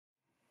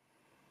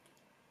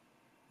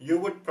You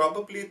would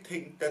probably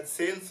think that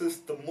sales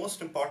is the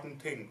most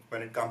important thing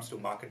when it comes to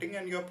marketing,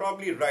 and you're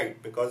probably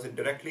right because it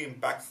directly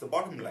impacts the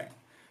bottom line.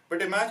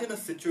 But imagine a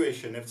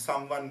situation if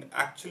someone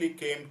actually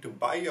came to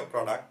buy your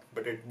product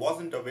but it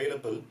wasn't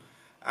available,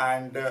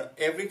 and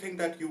everything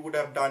that you would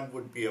have done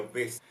would be a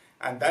waste.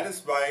 And that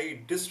is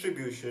why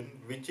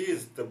distribution, which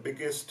is the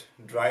biggest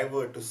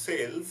driver to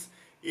sales,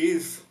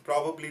 is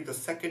probably the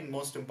second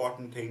most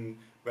important thing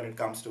when it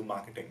comes to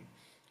marketing.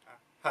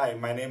 Hi,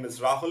 my name is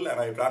Rahul and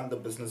I run the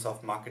business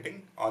of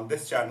marketing. On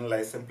this channel,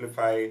 I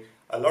simplify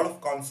a lot of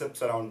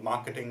concepts around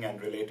marketing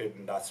and related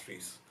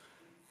industries.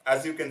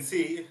 As you can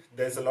see,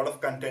 there's a lot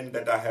of content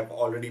that I have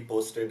already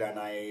posted, and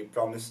I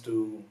promise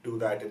to do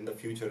that in the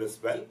future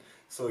as well.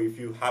 So if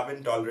you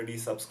haven't already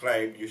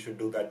subscribed, you should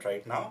do that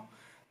right now.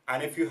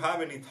 And if you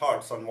have any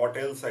thoughts on what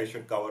else I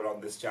should cover on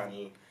this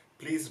channel,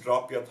 please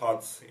drop your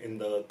thoughts in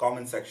the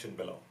comment section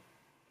below.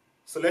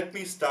 So let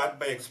me start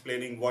by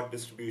explaining what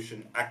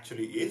distribution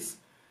actually is.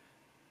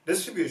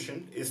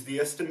 Distribution is the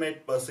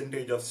estimate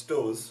percentage of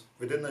stores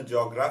within a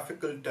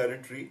geographical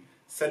territory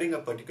selling a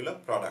particular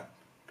product.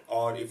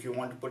 Or if you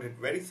want to put it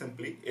very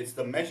simply, it's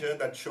the measure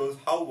that shows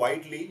how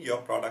widely your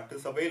product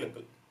is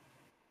available.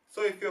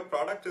 So if your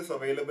product is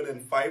available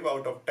in 5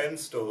 out of 10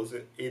 stores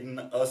in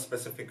a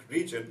specific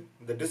region,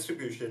 the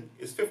distribution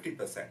is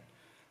 50%.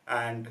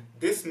 And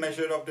this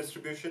measure of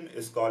distribution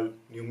is called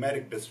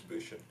numeric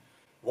distribution.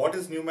 What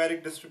is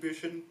numeric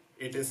distribution?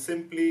 It is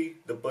simply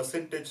the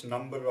percentage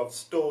number of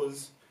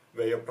stores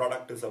where your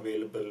product is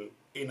available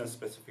in a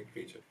specific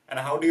region. And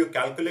how do you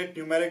calculate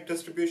numeric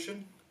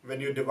distribution?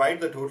 When you divide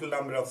the total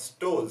number of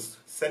stores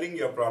selling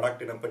your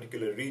product in a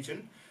particular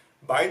region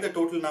by the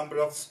total number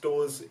of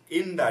stores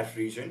in that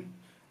region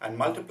and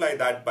multiply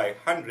that by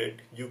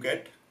 100, you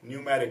get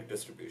numeric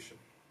distribution.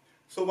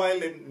 So while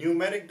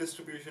numeric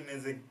distribution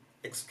is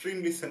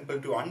extremely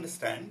simple to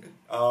understand,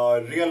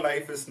 real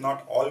life is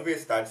not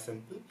always that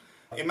simple.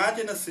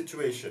 Imagine a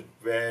situation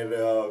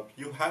where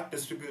you had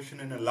distribution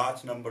in a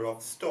large number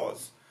of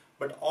stores,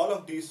 but all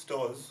of these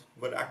stores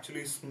were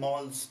actually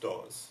small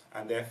stores,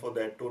 and therefore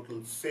their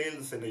total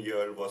sales in a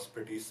year was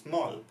pretty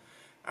small.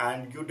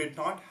 And you did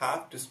not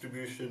have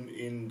distribution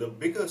in the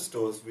bigger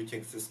stores which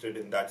existed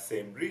in that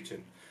same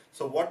region.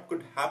 So what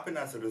could happen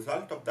as a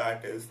result of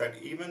that is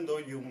that even though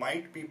you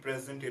might be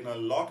present in a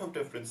lot of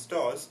different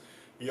stores,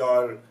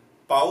 your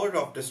power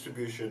of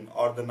distribution,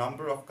 or the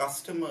number of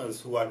customers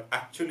who are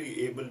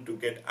actually able to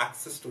get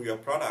access to your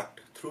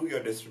product through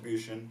your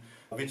distribution,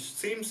 which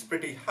seems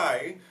pretty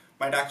high,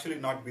 might actually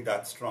not be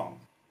that strong.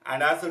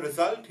 And as a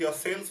result, your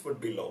sales would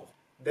be low.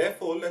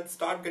 Therefore, let's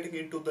start getting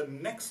into the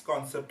next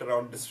concept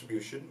around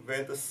distribution,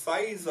 where the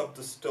size of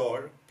the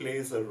store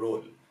plays a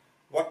role.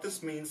 What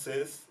this means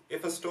is,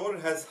 if a store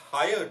has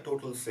higher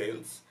total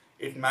sales,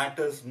 it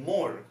matters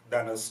more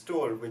than a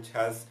store which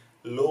has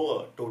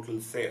lower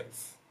total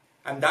sales.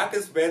 And that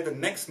is where the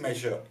next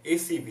measure,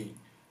 ACV,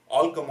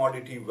 all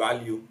commodity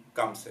value,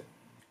 comes in.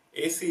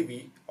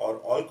 ACV, or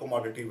all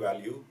commodity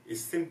value,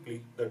 is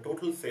simply the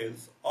total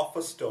sales of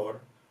a store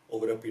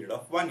over a period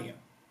of 1 year.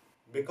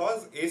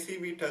 Because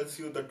ACV tells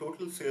you the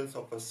total sales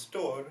of a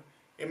store,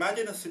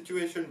 imagine a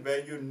situation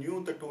where you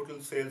knew the total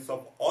sales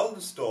of all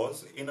the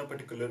stores in a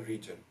particular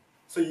region.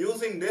 So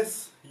using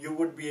this, you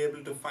would be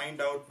able to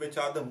find out which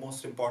are the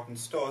most important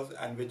stores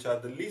and which are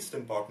the least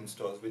important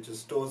stores, which is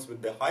stores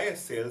with the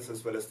highest sales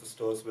as well as the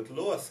stores with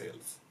lower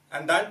sales.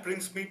 And that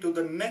brings me to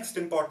the next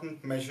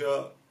important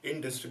measure in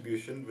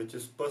distribution, which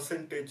is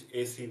percentage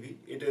ACV.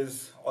 It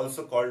is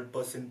also called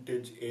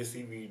percentage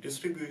ACV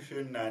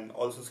distribution, and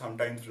also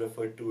sometimes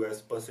referred to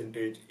as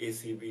percentage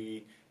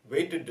ACV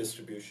weighted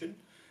distribution.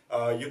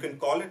 You can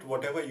call it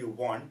whatever you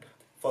want.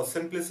 For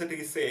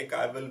simplicity's sake,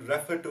 I will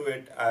refer to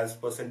it as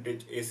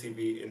percentage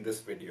ACV in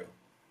this video.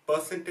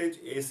 Percentage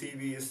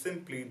ACV is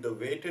simply the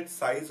weighted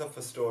size of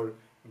a store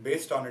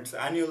based on its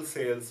annual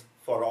sales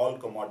for all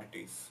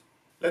commodities.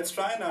 Let's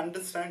try and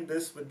understand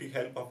this with the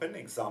help of an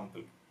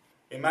example.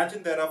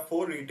 Imagine there are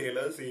 4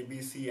 retailers, A,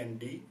 B, C and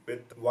D,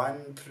 with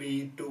 1,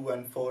 3, 2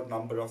 and 4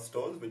 number of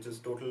stores, which is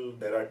total,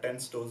 there are 10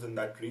 stores in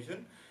that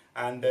region,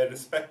 and their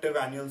respective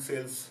annual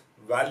sales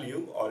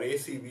value, or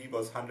ACV,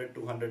 was 100,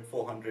 200,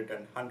 400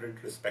 and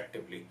 100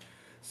 respectively.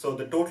 So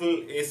the total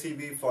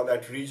ACV for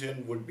that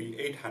region would be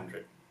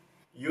 800.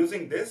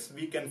 Using this,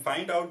 we can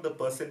find out the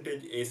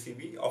percentage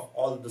ACV of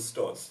all the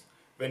stores.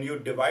 When you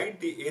divide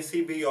the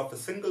ACV of a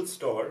single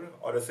store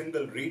or a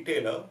single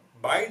retailer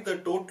by the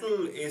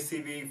total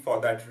ACV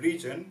for that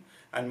region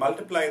and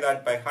multiply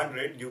that by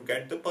 100, you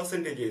get the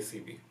percentage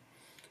ACV.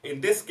 In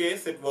this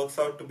case, it works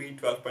out to be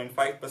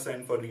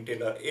 12.5% for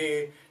retailer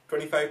A,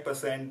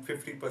 25%,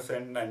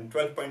 50% and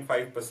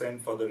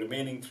 12.5% for the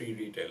remaining 3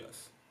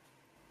 retailers.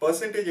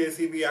 Percentage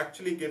ACV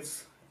actually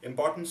gives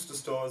importance to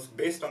stores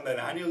based on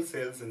their annual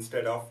sales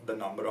instead of the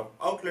number of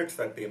outlets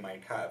that they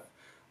might have.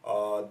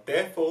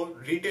 Therefore,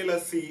 retailer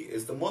C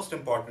is the most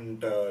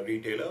important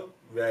retailer,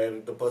 where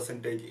the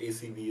percentage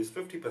ACV is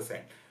 50%,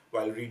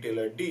 while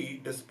retailer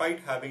D, despite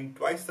having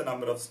twice the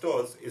number of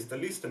stores, is the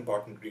least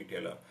important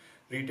retailer.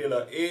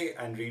 retailer A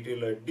and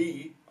retailer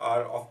D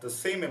are of the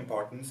same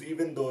importance,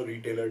 even though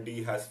retailer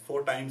D has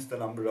 4 times the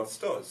number of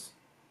stores.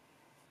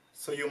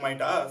 So you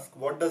might ask,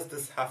 what does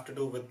this have to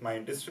do with my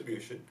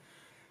distribution?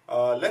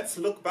 Let's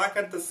look back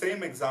at the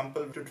same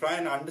example to try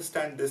and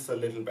understand this a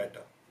little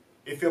better.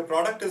 If your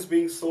product is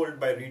being sold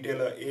by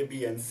retailer A,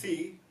 B and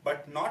C,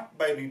 but not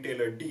by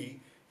retailer D,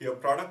 your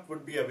product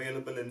would be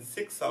available in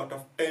 6 out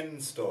of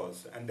 10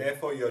 stores, and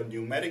therefore your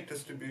numeric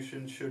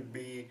distribution should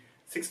be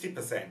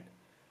 60%.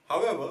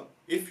 However,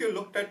 if you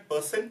looked at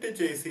percentage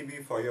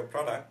ACV for your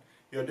product,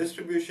 your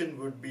distribution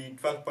would be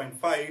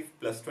 12.5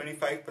 plus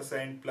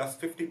 25% plus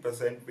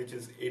 50%, which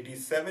is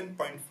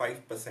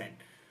 87.5%.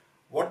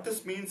 What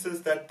this means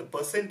is that the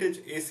percentage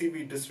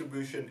ACV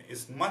distribution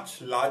is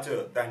much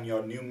larger than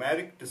your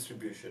numeric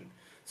distribution.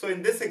 So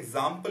in this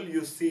example,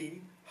 you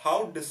see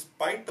how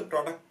despite the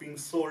product being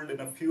sold in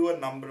a fewer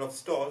number of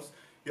stores,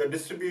 your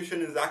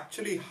distribution is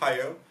actually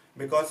higher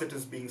because it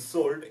is being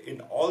sold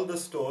in all the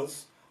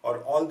stores or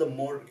all the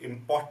more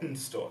important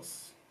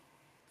stores.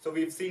 So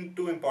we've seen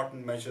 2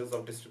 important measures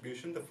of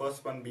distribution. The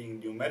first one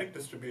being numeric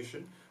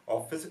distribution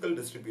or physical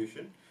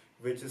distribution,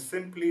 which is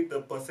simply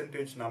the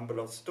percentage number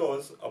of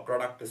stores a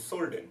product is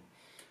sold in.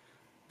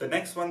 The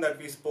next one that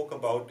we spoke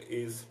about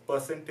is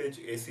percentage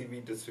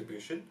ACV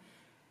distribution,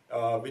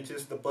 which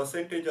is the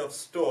percentage of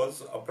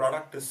stores a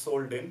product is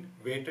sold in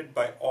weighted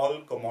by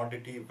all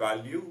commodity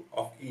value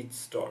of each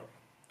store,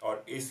 or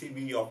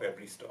ACV of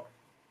every store.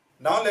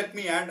 Now let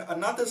me add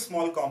another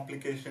small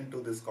complication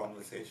to this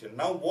conversation.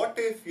 Now what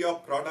if your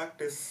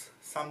product is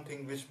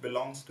something which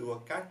belongs to a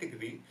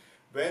category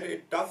where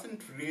it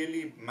doesn't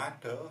really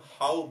matter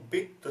how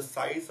big the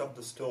size of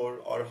the store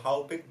or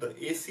how big the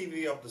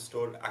ACV of the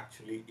store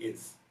actually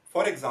is?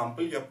 For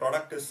example, your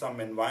product is some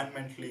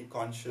environmentally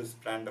conscious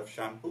brand of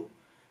shampoo.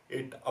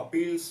 It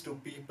appeals to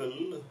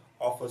people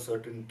of a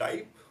certain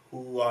type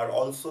who are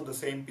also the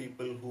same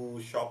people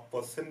who shop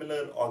for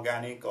similar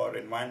organic or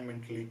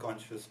environmentally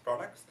conscious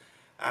products.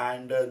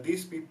 And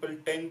these people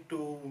tend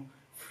to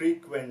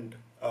frequent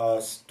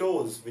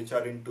stores which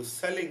are into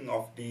selling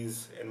of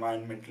these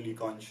environmentally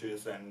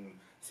conscious and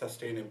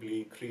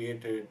sustainably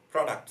created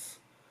products.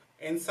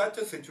 In such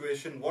a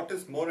situation, what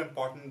is more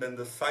important than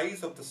the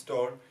size of the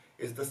store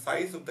is the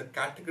size of the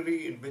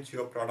category in which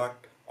your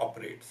product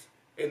operates.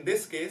 In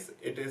this case,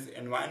 it is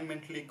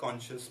environmentally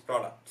conscious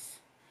products.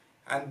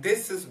 And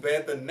this is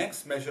where the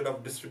next measure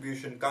of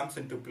distribution comes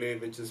into play,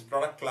 which is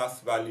product class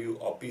value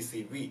or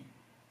PCV.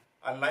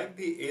 Unlike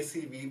the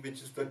ACV,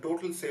 which is the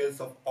total sales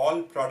of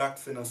all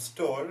products in a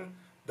store,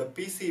 the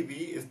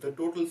PCV is the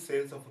total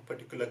sales of a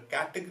particular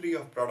category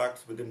of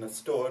products within a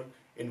store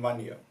in 1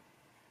 year.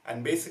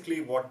 And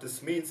basically what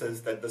this means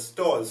is that the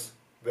stores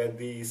where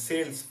the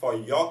sales for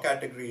your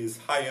category is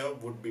higher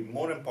would be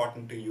more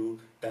important to you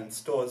than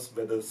stores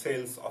where the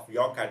sales of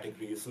your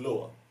category is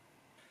lower.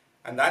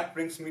 And that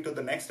brings me to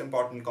the next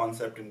important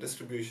concept in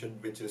distribution,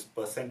 which is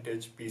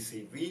percentage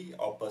PCV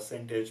or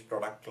percentage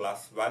product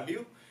class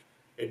value.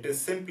 It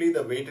is simply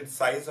the weighted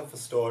size of a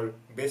store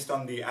based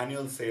on the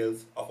annual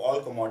sales of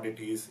all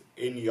commodities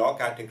in your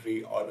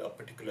category or a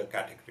particular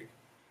category.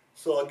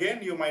 So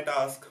again, you might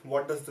ask,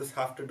 what does this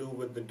have to do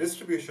with the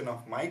distribution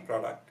of my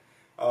product?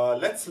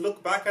 Let's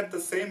look back at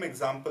the same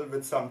example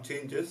with some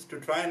changes to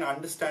try and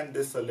understand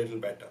this a little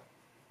better.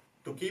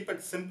 To keep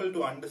it simple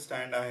to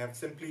understand, I have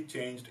simply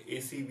changed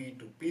ACV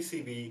to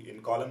PCV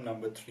in column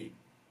number 3.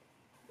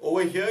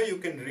 Over here, you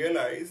can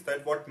realize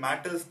that what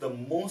matters the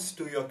most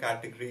to your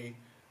category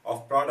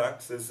of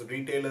products is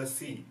retailer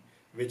C,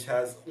 which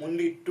has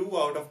only 2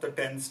 out of the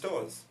 10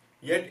 stores,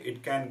 yet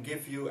it can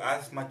give you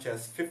as much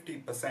as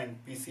 50%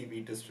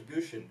 PCV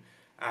distribution.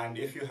 And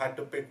if you had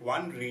to pick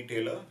one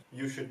retailer,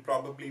 you should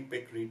probably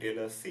pick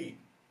retailer C.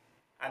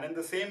 And in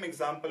the same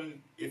example,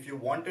 if you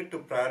wanted to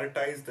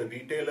prioritize the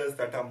retailers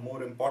that are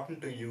more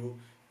important to you,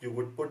 you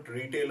would put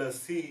retailer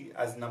C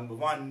as number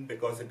 1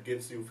 because it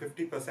gives you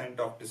 50%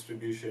 of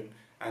distribution,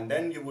 and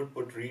then you would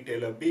put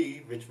retailer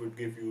B, which would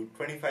give you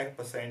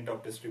 25%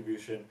 of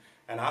distribution,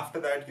 and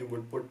after that you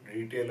would put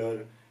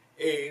retailer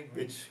A,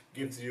 which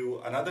gives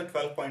you another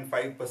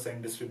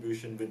 12.5%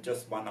 distribution with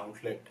just 1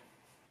 outlet.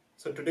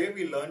 So today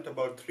we learned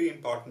about 3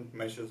 important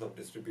measures of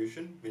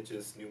distribution, which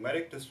is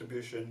numeric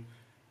distribution,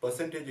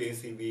 percentage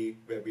ACV,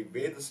 where we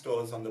weigh the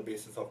stores on the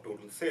basis of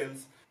total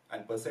sales,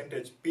 and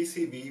percentage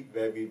PCV,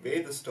 where we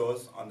weigh the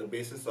stores on the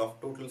basis of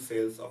total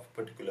sales of a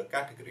particular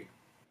category.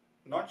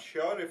 Not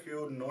sure if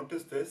you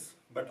noticed this,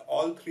 but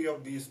all 3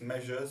 of these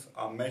measures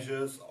are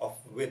measures of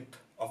width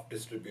of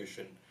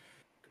distribution.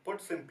 To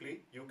put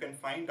simply, you can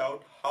find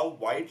out how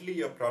widely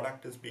your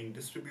product is being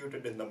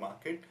distributed in the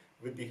market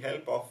with the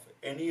help of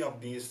any of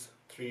these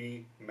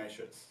 3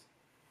 measures.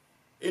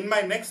 In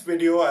my next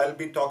video, I'll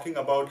be talking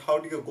about how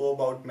do you go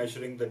about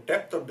measuring the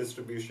depth of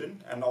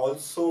distribution, and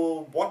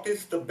also what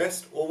is the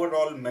best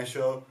overall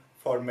measure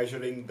for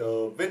measuring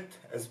the width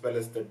as well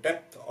as the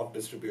depth of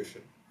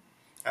distribution.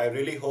 I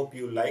really hope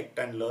you liked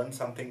and learned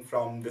something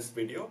from this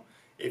video.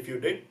 If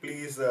you did,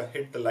 please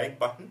hit the like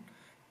button.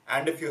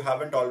 And if you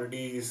haven't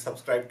already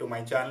subscribed to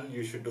my channel,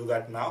 you should do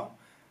that now.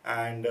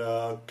 and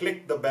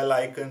click the bell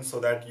icon so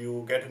that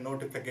you get a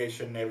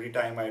notification every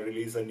time I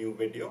release a new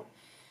video.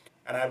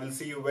 And I will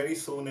see you very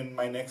soon in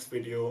my next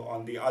video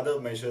on the other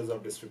measures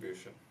of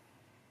distribution.